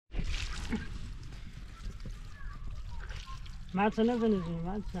Maatsa nebenizi,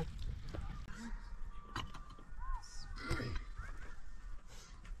 maatsa.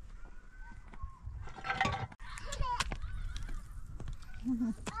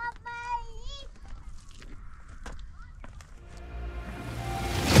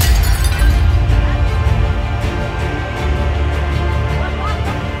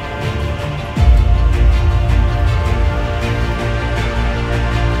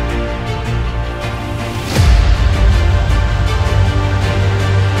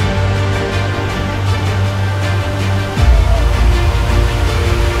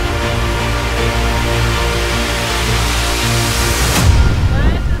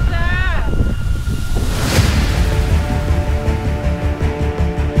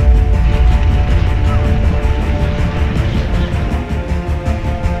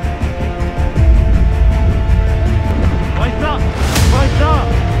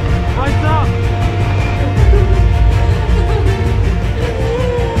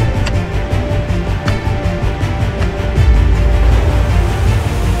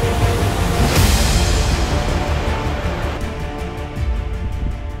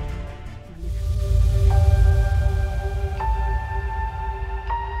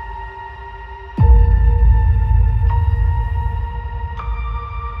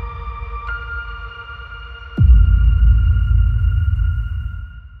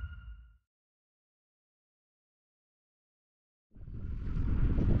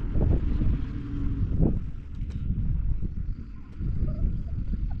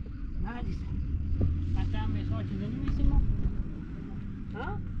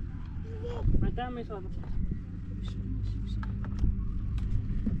 Met wat.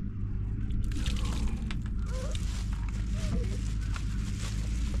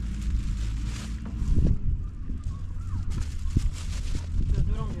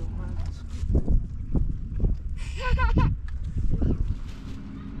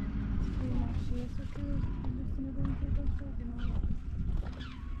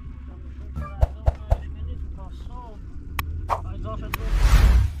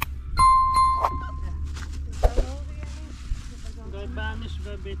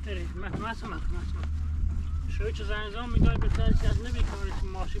 بهتره مثلا شوی چه زنزان میگه بهتره که از نمیکنه که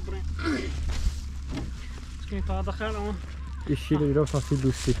ماشی برین اسکی تا داخل اون ایشی رو ایران خاصی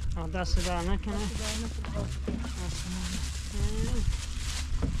دوستی دست در نکنه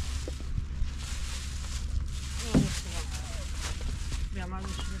بیا من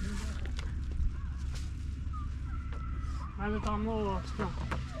بشی بدیم من تا مو اسکن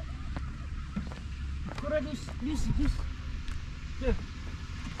کره لیس بیا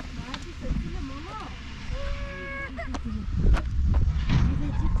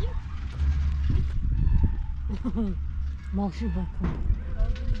ماشي بكون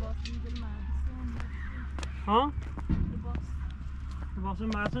ها؟ لباس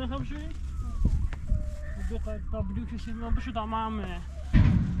معطل خب شوي؟ طب بدو كشي ما بشو تمام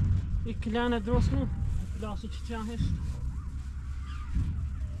إكلانة دروسنا داسو تشتيان هست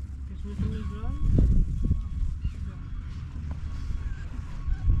كسمة المزرعة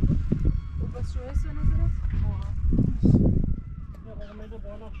وبس شو هسه نزلت؟ رقمه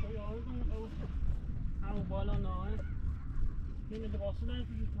بالا شوي او بالا نه این لباسو دارم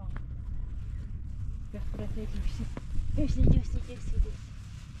تو جوتم بخاطر جوسی یه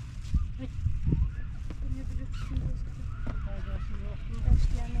بلیط چی درست کنم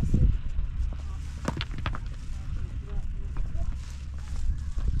داشتی نسی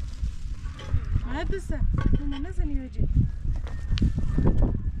هدسه ما نزنی وجه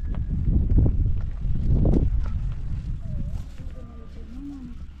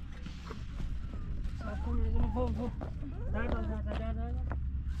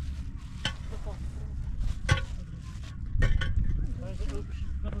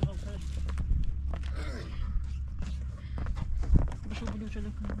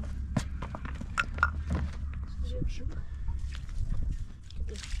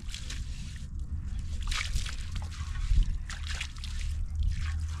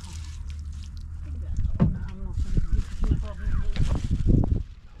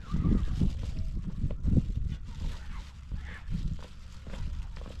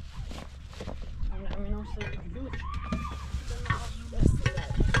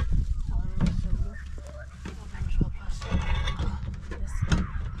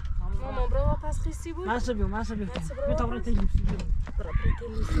ما سبيو بيطورت تجيب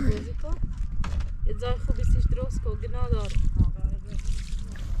بازیکو یه جای خوبی سیش درست کن گناه داره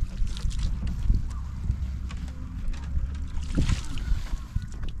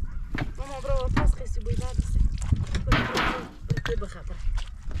ماما برو پس خیسی بوی ندسته برو بخطر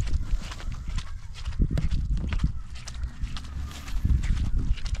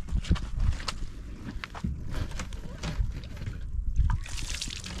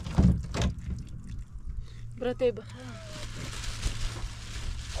برات بخیر.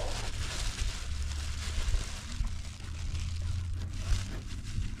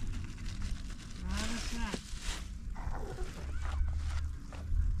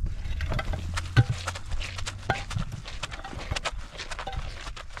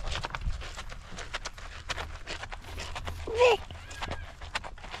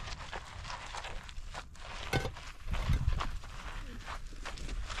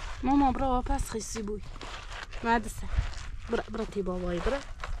 ماما برا واپس خیسی بوی مدرسه برا تی بابایی برا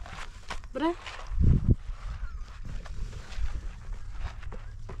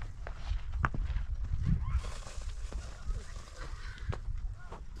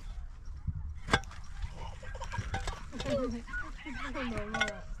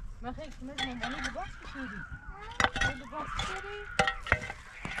ما خیلی کمش مامانی لباس بشوری لباس بشوری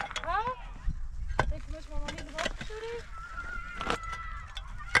ها خیلی کمش مامانی لباس بشوری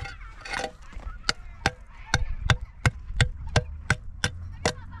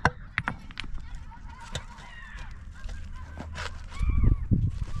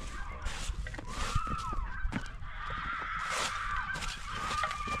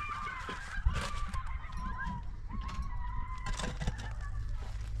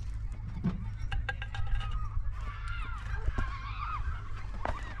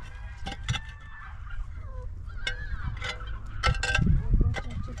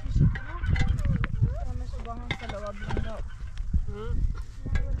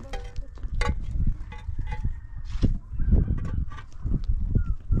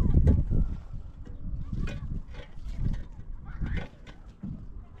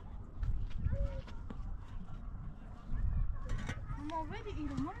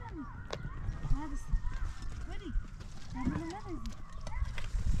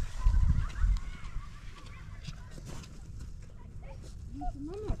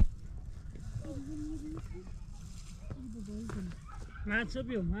Massa,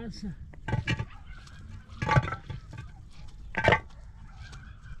 viu? Massa.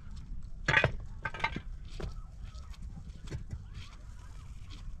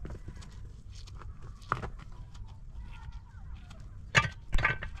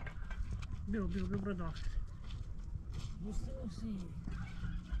 Viu, brodor. Você.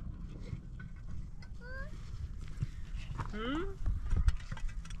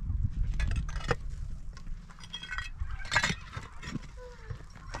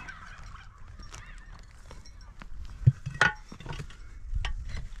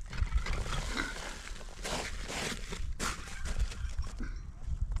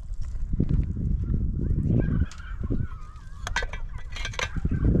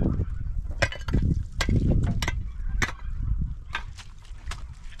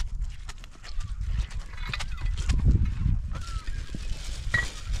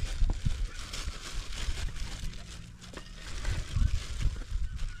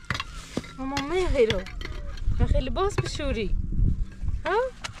 ماما مهرو خیلی لباس بشوری ها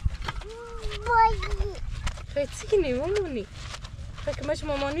خیلی مامونی خیلی مش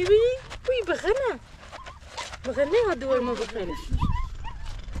مامانی بی بغنه ها دوار ما بخیره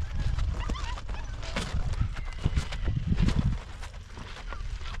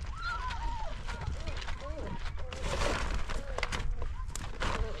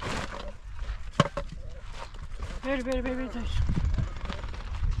بر داش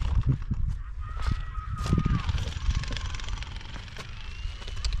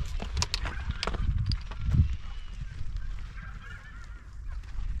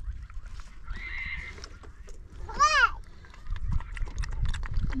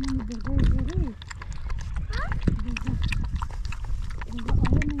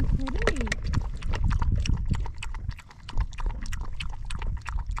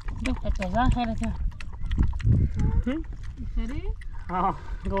Güzel herhalde. Hı? İçeri? Aa,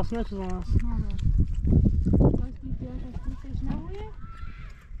 dostuna çizemez.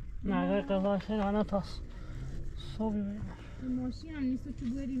 Ne kadar kazançlar ana tas. Sobi. Moshi هم نیست تو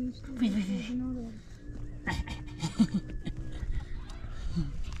بری میشته.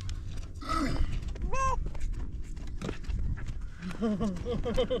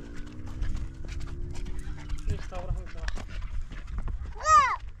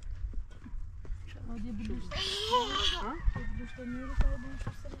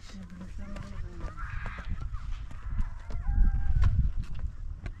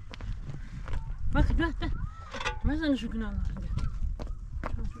 Bak gel. Mesela şu gün Allah.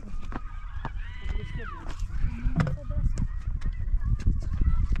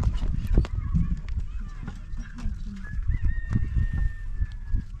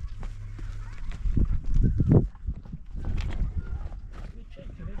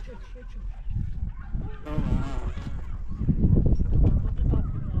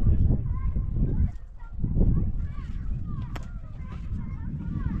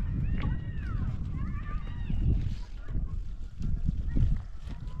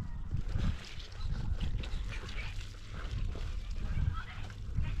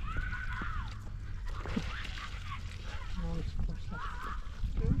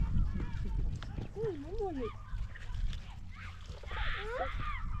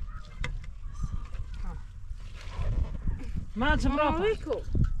 من چه برا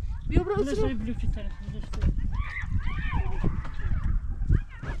بیا برو بلش اصلا بلوکی طرف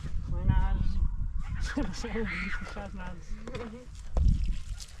من عايز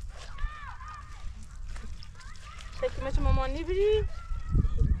شكل ماشي ماما نبري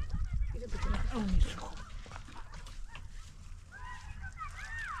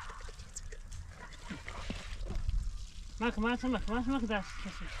ما سمك داس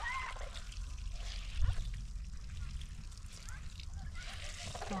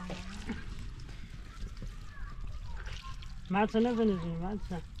ما نزنی ما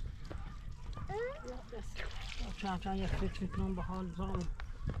چند یک فکر میکنم به حال زام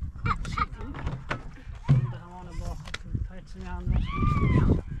به همان با پیچی هم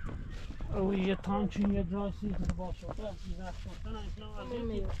نشد او یه تانچین یه دراسی که با شده دیگر شدن اینا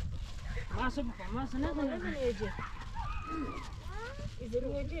ولی ماسه بکن ماسه نزنی يجي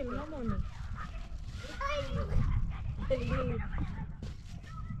إذا يجي ماموني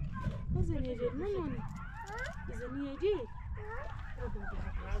إذا يجي ماموني إذا يجي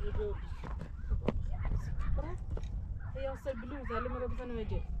هي وصل بلوزة اللي مرة بزنو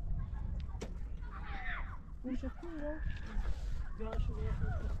يجي مش كورة جا شو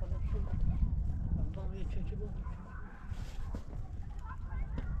خلاص شو دام یه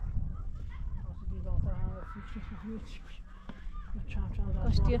بود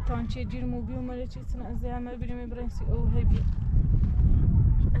کاشتی تانچه جیر موبی و مالی چیز نه از عمل بریم برنسی او هی بی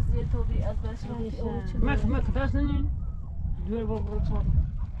از یه توبی از باش مک دست نین دور با برو صار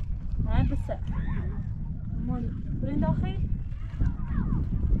ما بس مال برين داخل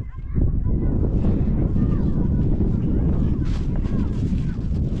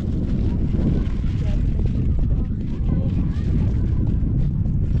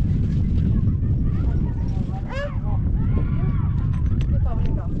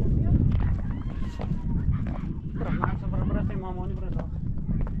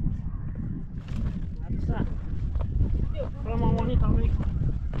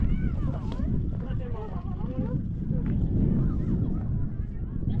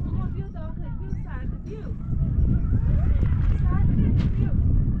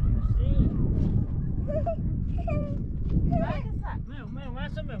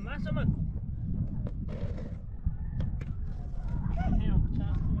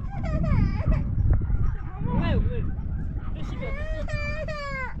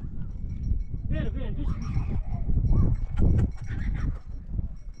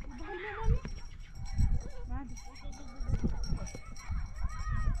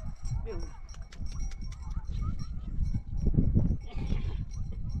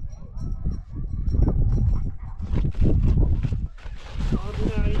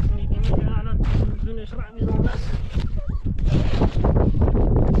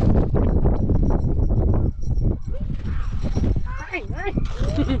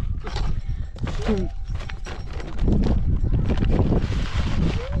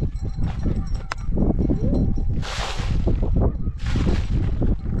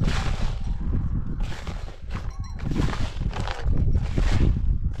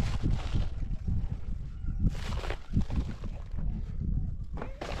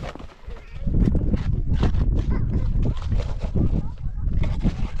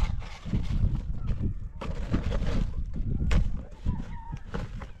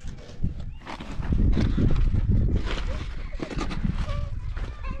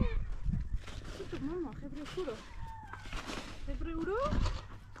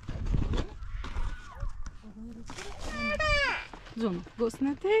زون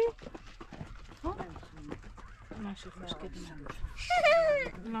گوسنته ماشي خوش كده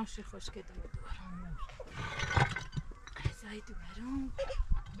ماشي خوش كده زايد برام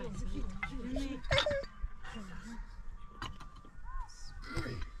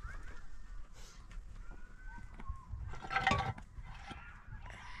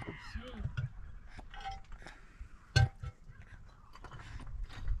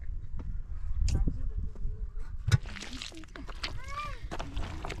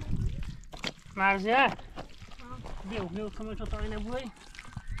مرزیه بیو کمی تو تاینه بوی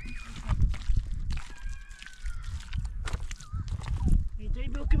ایده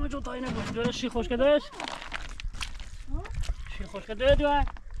بیو کمی تو تاینه بوی دوره شی خوش کدهش شی خوش کده دوه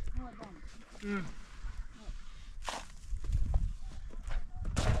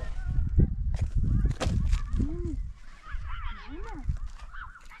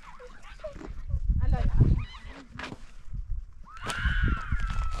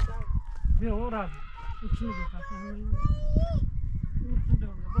deoora içini götürsün.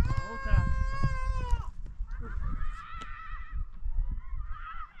 Bak o taraf.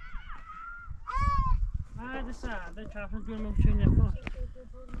 هذا ساعة ده شاف نقول ما بشين يفوز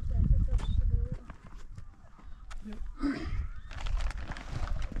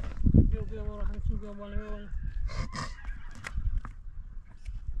يو ورا همشي يو ولا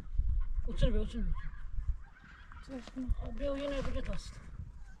وصل بيو هنا بجت است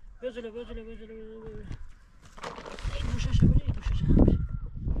بيزل مش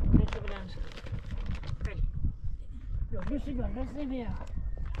بالانس يو بس يقول بس يا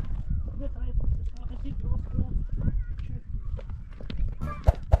ده طيب اخذت روح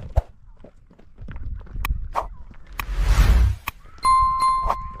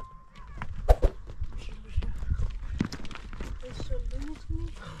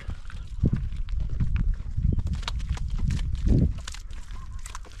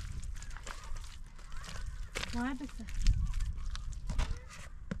ما بس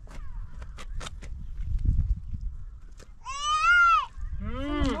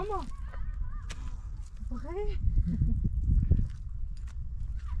ماما بغي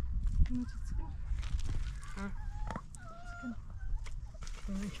ما تسكن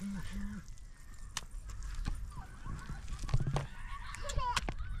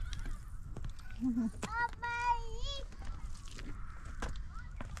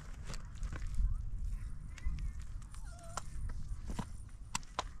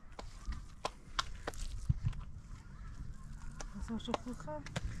شوفوها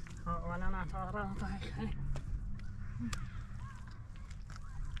ولا انا صار طايح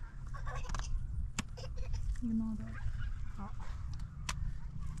ينادى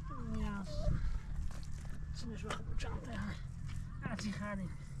ياس شنو واخد الشنطه هاي اعطي خالي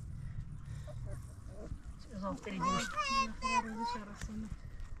اضافه لي دي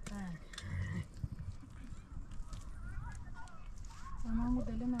انا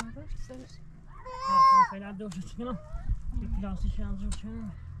موديل ما اعرفش سلس في العدو شو تسكنه البلاستيك ينزل شنو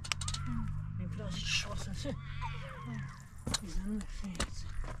البلاستيك شو اساسه اذا فيت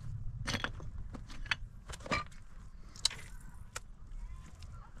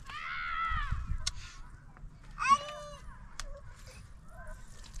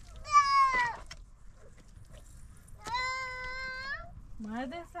ما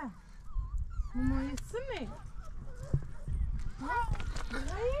دسا ماما يسمي ها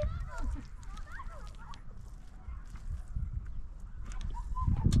بغي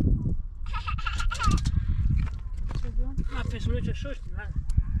ما فيش منك شوش لا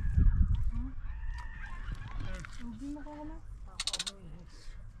ودي مغامة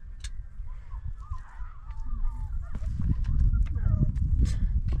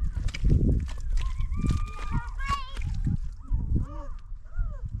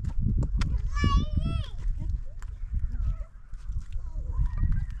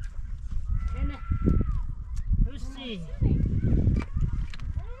هنا بصي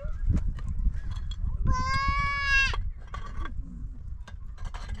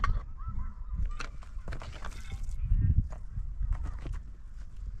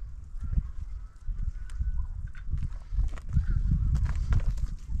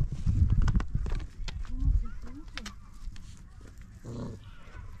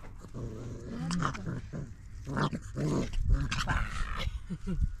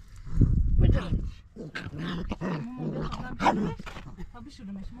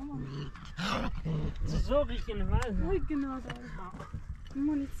زوقي كنا معنا هاي الجنازة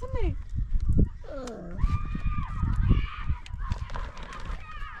ماما يسمي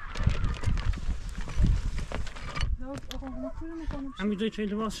عم يدوي شيء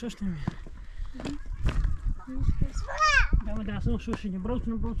لباس شوش تمي دام داسون شوش ني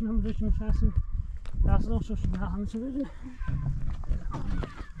بروتن هم دوش نفاسن داسون شوش ها هم سوي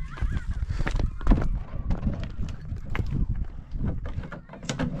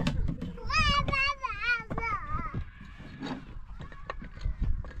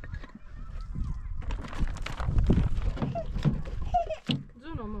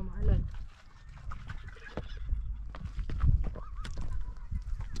زونو ماما علي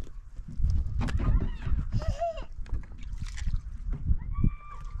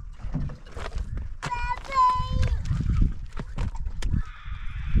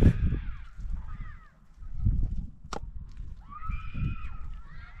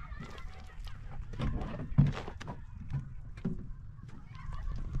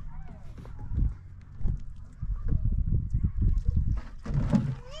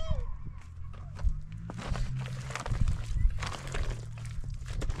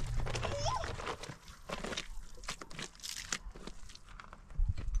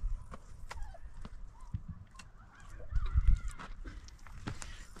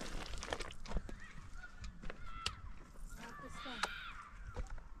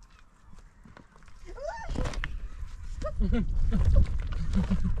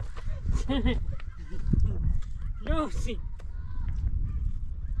Lucy.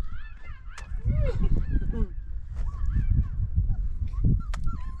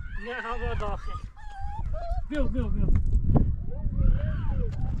 نه هوا داخل. بیو بیو بیو.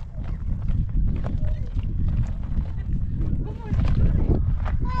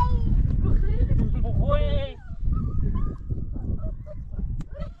 بخوی.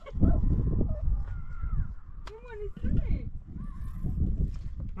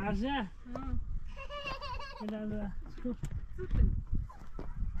 مرزه. بله.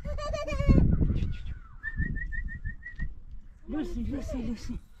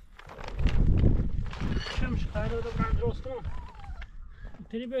 لوسی شمش خیلی رو برند درست کنم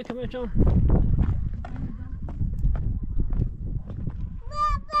تری بیا که بچم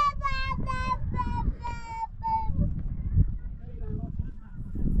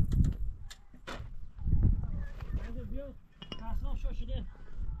بیا اصلا شو شده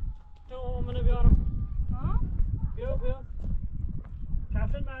تو منو بیارم بیا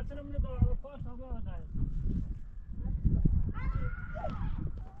کفشن معطنه منو دارم پاس هوا داره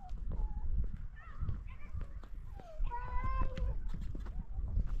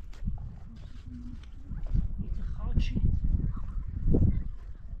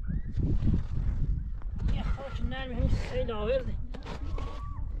نرمی همین خیلی آورده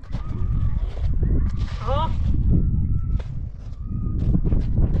ها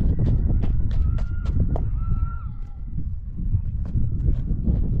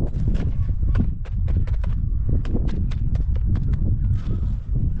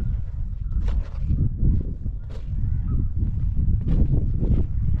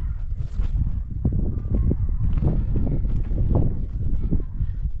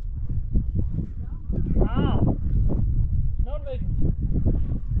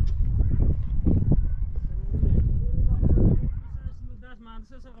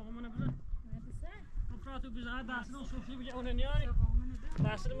دستان سوفی بجا اون نیاری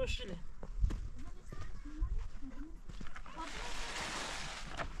دستان مشکله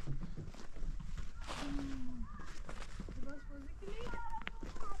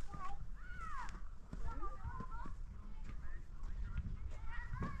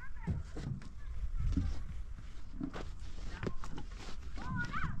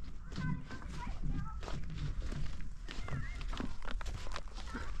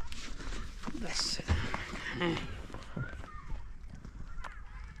بس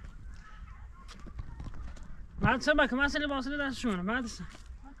بعد سبک مسئله باصله دستشونه بعد سه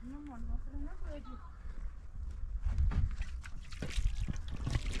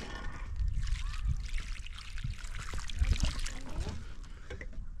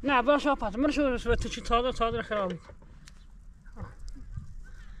نه باش آپات مرشو تو چی تازه خراب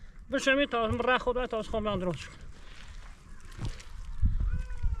بشه می تازه مره خود تازه خوام بیان درست شد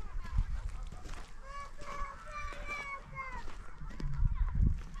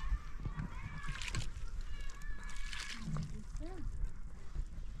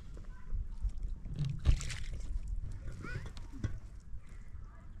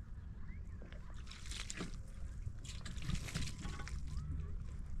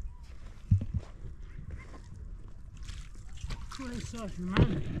Saç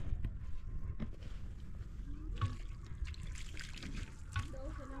man.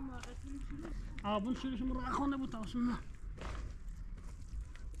 Abun şöyle murakhone bu tavsımla.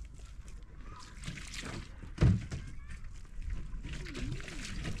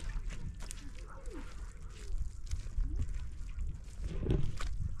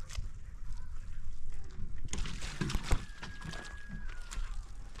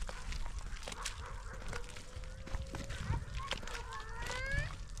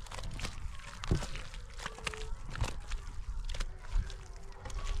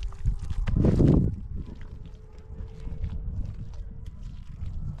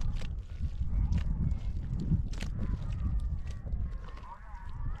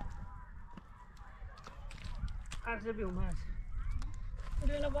 Harca mais.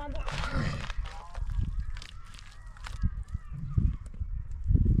 Ele levando.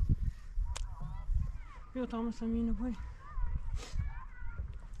 Eu tomo essa mina, boy.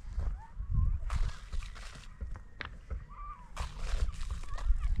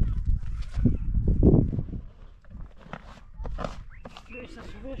 Deixa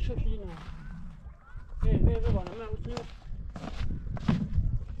eu ver, xoxinha. Vem, bana, ben uçuyorum.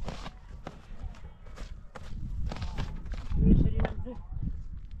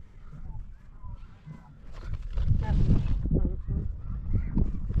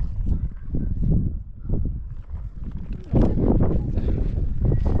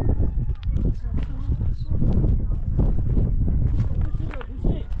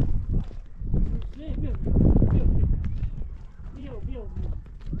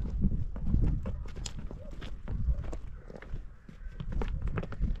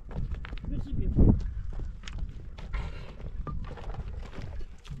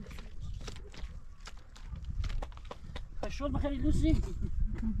 شغل بخیری لوسی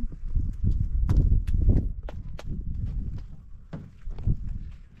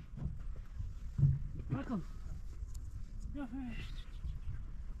بکن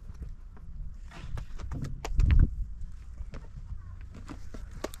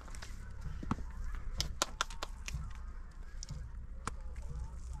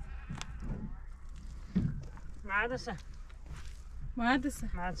مهندسه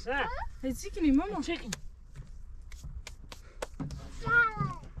مهندسه هیچی کنی ماما چی؟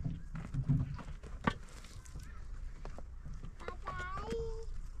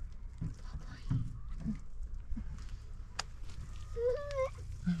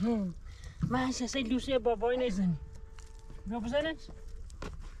 من احساسه لوسی بابایی نزنی بیا بزنش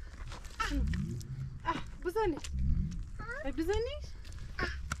بزنیش بزنیش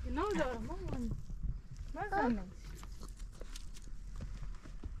نه دارم ماما بزنیش مرانه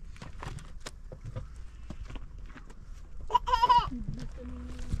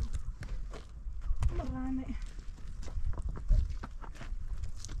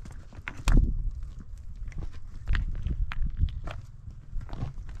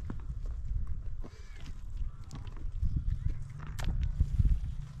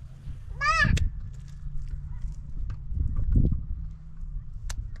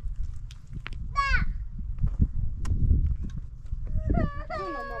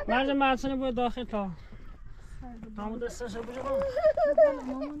مرز مدسنه باید داخل تا همون دستش رو بجا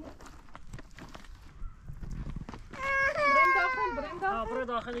برم برای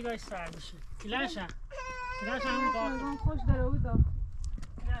داخل دیگه سرد بشه کلنش همون داخل خوش داره او داخل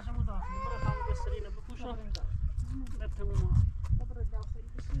کلنش همون داخل برای همون دستری اینو بپوشم بتمونه برای داخل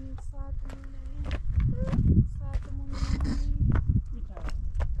بشینید ساعتمون میتونه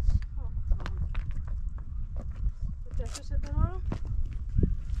بچه شده رو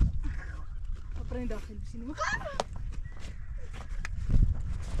برای داخل بشینید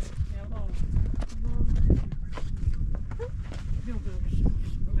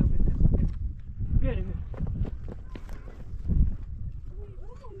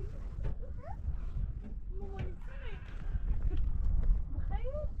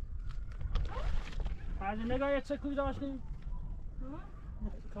از نگاه چه کوی داشتیم؟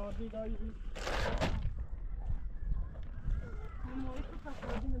 کاردی داشتیم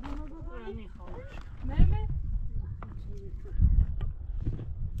نه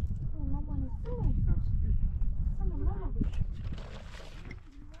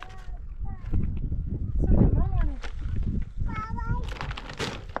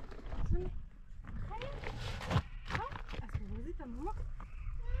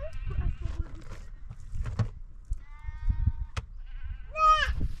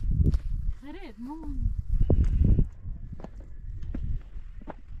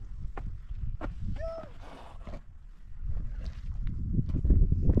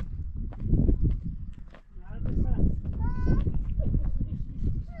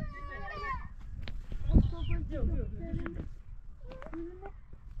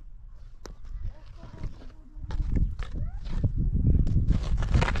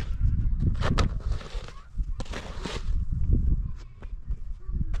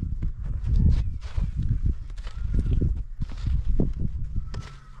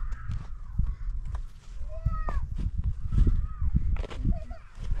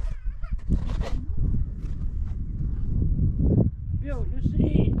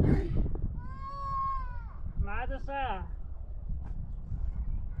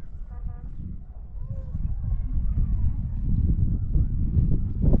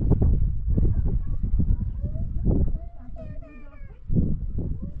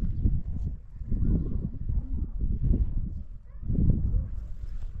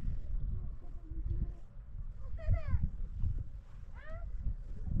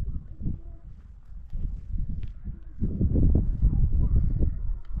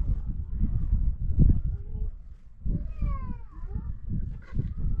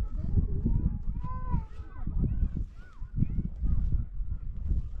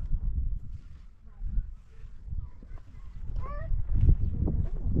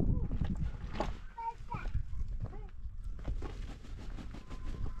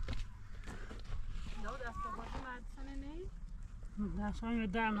That's when you're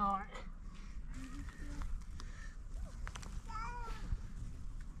down hard.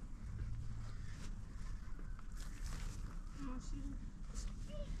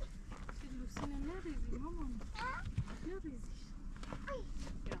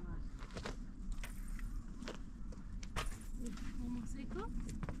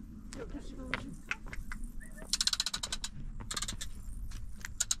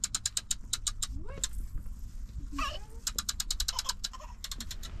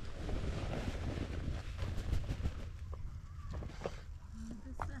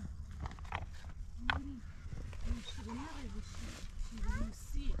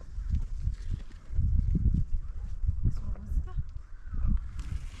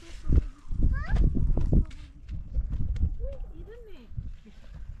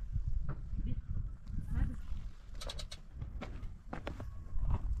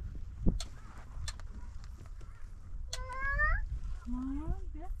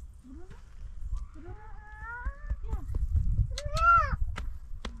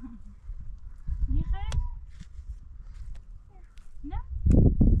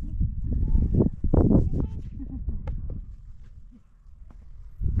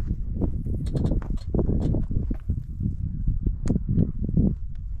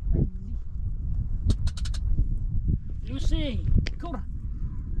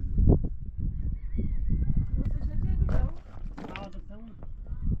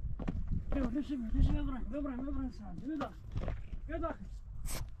 ببرن ساعد ببرن بیا داخل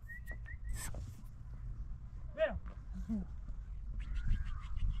بیا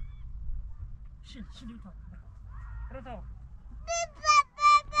شیل تا برو تا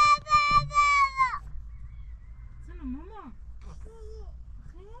سلام ماما خیر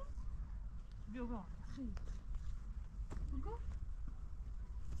بیا با خیر بگو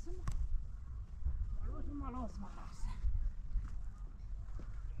سلام البته مالاس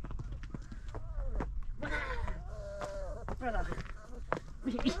بیا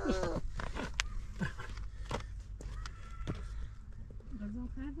غذا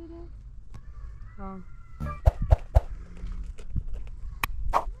داره؟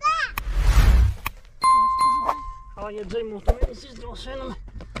 یه جای محتمل نیستیز روشنم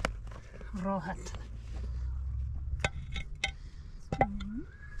راحت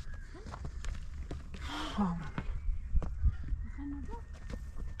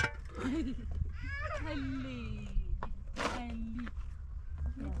خلي